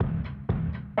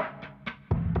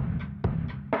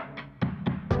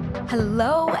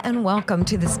Hello and welcome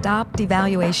to the Stop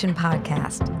Devaluation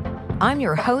Podcast. I'm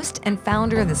your host and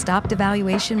founder of the Stop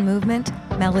Devaluation movement,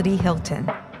 Melody Hilton.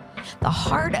 The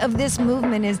heart of this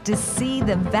movement is to see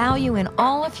the value in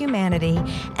all of humanity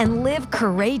and live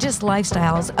courageous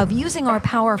lifestyles of using our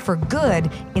power for good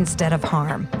instead of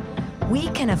harm. We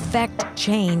can affect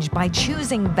change by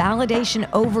choosing validation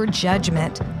over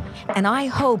judgment, and I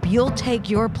hope you'll take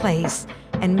your place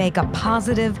and make a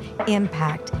positive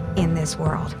impact in this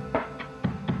world.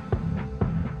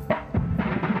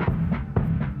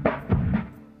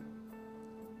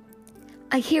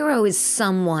 A hero is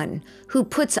someone who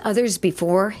puts others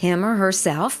before him or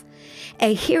herself.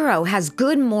 A hero has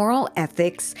good moral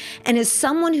ethics and is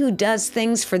someone who does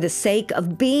things for the sake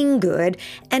of being good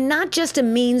and not just a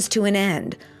means to an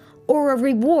end or a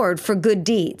reward for good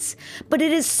deeds, but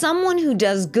it is someone who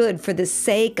does good for the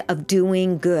sake of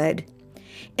doing good.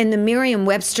 In the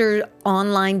Merriam-Webster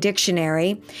online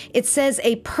dictionary, it says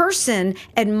a person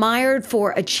admired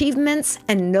for achievements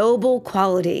and noble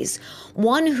qualities,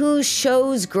 one who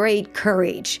shows great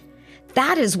courage.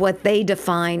 That is what they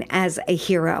define as a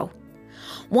hero.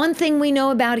 One thing we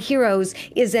know about heroes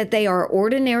is that they are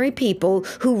ordinary people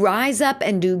who rise up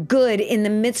and do good in the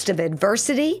midst of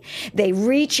adversity. They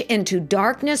reach into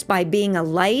darkness by being a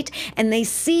light, and they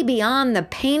see beyond the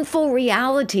painful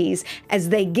realities as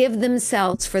they give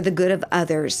themselves for the good of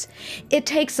others. It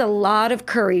takes a lot of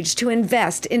courage to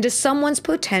invest into someone's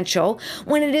potential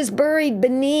when it is buried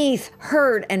beneath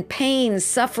hurt and pain,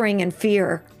 suffering, and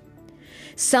fear.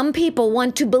 Some people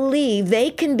want to believe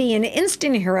they can be an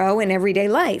instant hero in everyday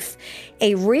life.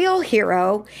 A real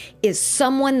hero is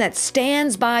someone that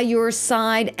stands by your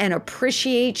side and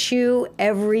appreciates you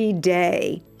every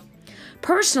day.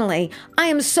 Personally, I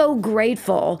am so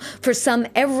grateful for some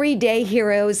everyday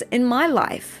heroes in my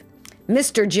life.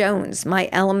 Mr. Jones, my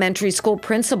elementary school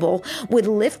principal, would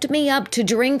lift me up to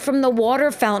drink from the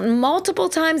water fountain multiple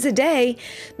times a day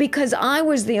because I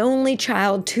was the only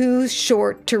child too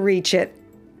short to reach it.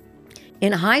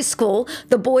 In high school,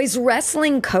 the boys'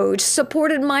 wrestling coach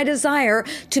supported my desire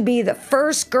to be the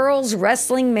first girls'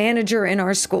 wrestling manager in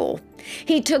our school.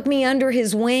 He took me under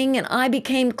his wing, and I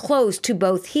became close to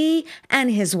both he and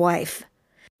his wife.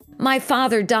 My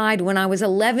father died when I was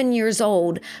 11 years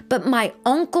old, but my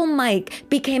Uncle Mike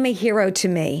became a hero to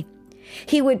me.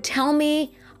 He would tell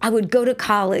me I would go to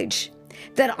college,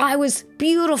 that I was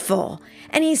beautiful,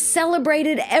 and he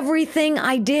celebrated everything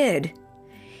I did.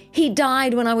 He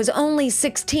died when I was only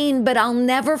 16, but I'll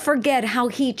never forget how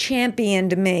he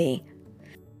championed me.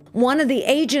 One of the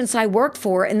agents I worked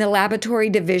for in the laboratory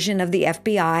division of the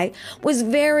FBI was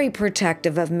very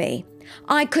protective of me.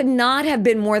 I could not have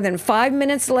been more than 5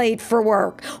 minutes late for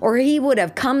work, or he would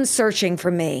have come searching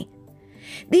for me.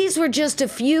 These were just a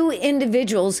few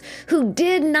individuals who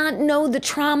did not know the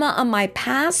trauma of my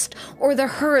past or the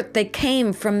hurt that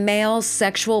came from male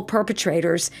sexual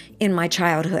perpetrators in my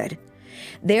childhood.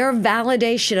 Their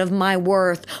validation of my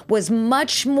worth was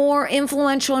much more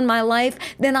influential in my life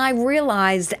than I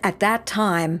realized at that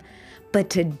time.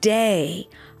 But today,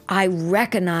 I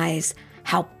recognize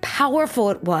how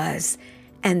powerful it was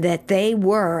and that they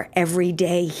were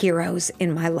everyday heroes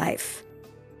in my life.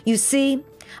 You see,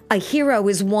 a hero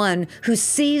is one who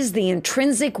sees the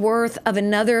intrinsic worth of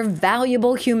another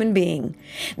valuable human being.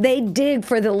 They dig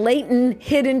for the latent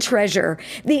hidden treasure,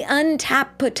 the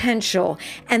untapped potential,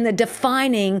 and the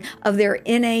defining of their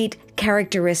innate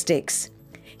characteristics.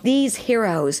 These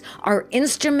heroes are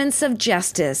instruments of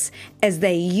justice as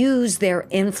they use their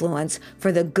influence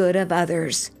for the good of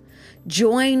others.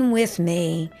 Join with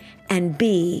me and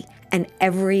be an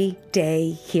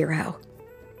everyday hero.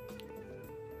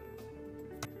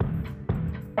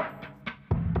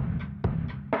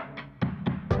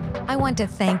 I want to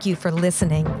thank you for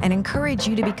listening and encourage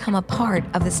you to become a part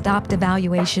of the Stop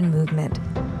Devaluation movement.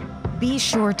 Be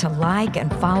sure to like and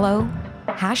follow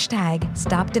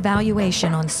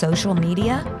 #StopDevaluation on social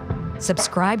media,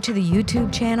 subscribe to the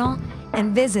YouTube channel,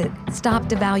 and visit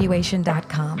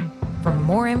StopDevaluation.com for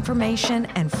more information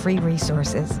and free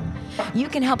resources. You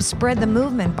can help spread the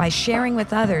movement by sharing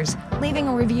with others, leaving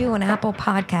a review on Apple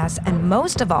Podcasts, and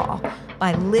most of all,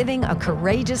 by living a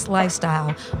courageous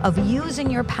lifestyle of using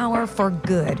your power for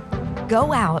good.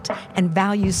 Go out and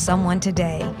value someone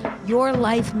today. Your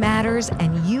life matters,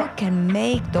 and you can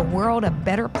make the world a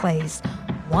better place.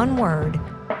 One word,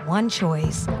 one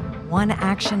choice, one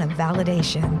action of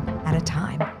validation at a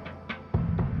time.